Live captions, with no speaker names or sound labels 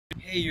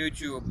Hey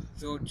YouTube,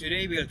 so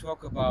today we'll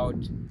talk about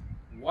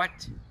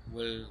what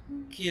will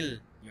kill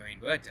your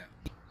inverter.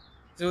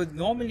 So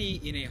normally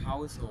in a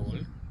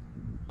household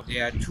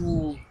there are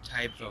two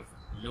types of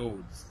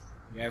loads.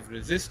 You have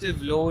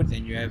resistive loads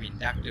and you have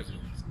inductive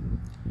loads.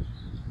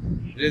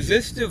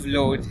 Resistive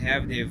loads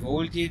have their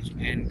voltage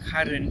and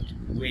current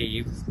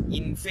waves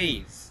in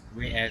phase,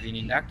 whereas in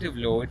inductive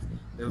loads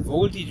the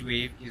voltage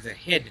wave is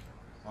ahead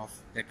of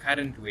the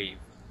current wave.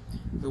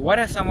 So what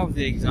are some of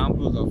the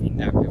examples of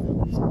inductive loads?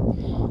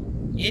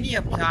 Any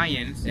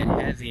appliance that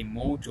has a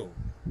motor,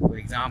 for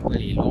example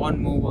a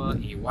lawnmower,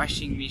 a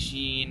washing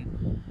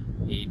machine,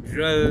 a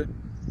drill,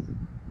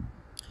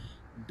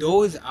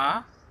 those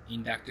are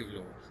inductive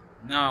loads.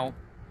 Now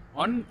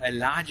on a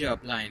larger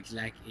appliance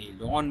like a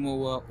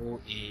lawnmower or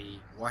a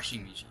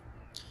washing machine,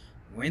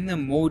 when the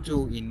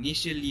motor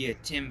initially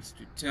attempts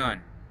to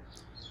turn,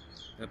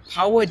 the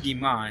power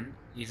demand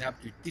is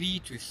up to 3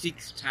 to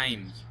 6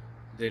 times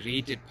the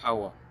rated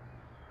power.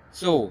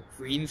 So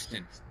for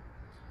instance,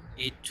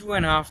 a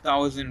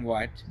 2,500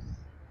 watt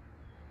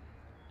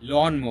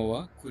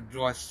lawnmower could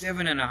draw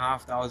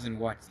 7,500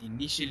 watts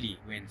initially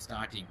when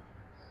starting.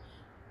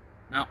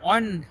 Now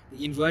on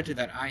the inverter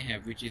that I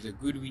have, which is a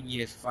Goodwin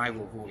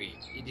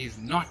ES5048, it is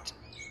not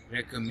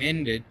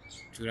recommended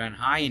to run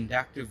high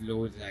inductive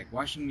loads like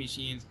washing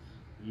machines,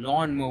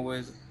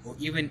 lawnmowers, or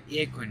even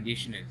air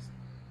conditioners.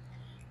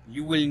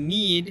 You will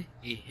need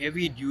a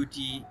heavy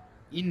duty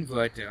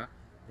inverter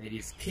that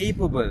is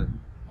capable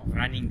of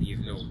running these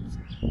loads.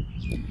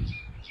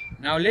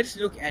 Now let's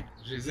look at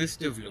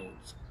resistive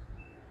loads.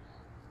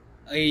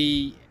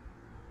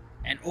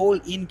 An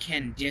old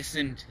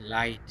incandescent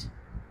light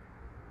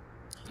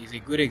is a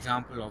good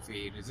example of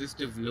a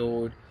resistive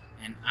load.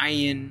 An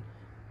iron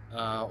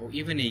or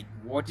even a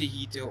water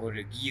heater or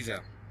a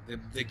geyser.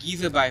 The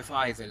geyser by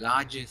far is the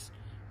largest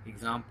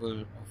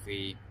example of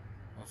a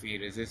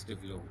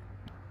resistive load.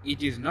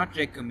 It is not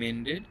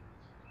recommended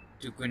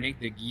to connect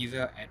the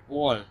geyser at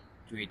all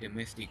to a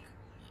domestic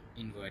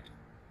inverter.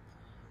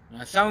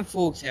 Now some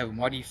folks have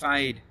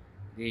modified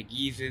their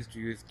geysers to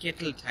use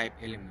kettle type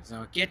elements.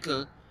 Now a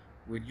kettle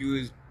would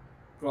use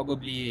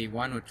probably a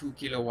 1 or 2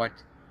 kilowatt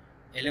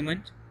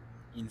element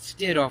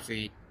instead of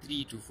a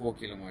 3 to 4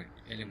 kilowatt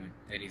element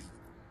that is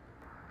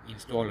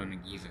installed on a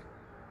geyser.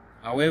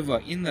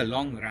 However, in the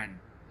long run,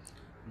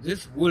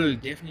 this will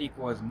definitely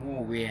cause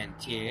more wear and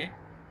tear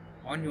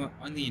on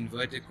the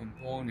inverter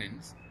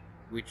components,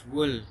 which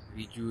will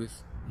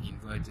reduce the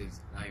inverter's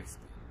lifespan.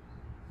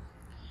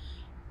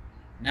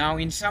 Now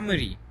in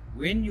summary,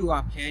 when you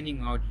are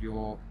planning out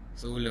your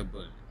solar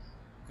build,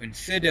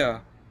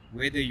 consider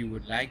whether you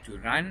would like to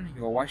run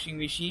your washing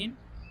machine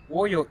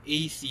or your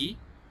AC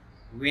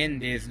when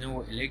there's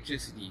no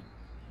electricity,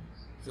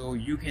 so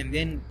you can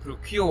then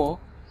procure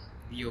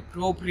the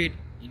appropriate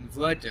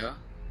inverter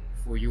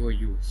for your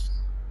use.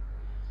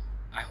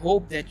 I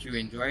hope that you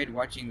enjoyed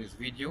watching this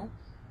video.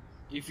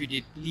 If you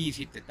did, please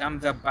hit the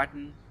thumbs up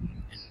button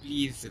and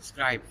please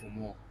subscribe for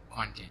more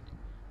content.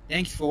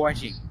 Thanks for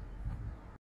watching.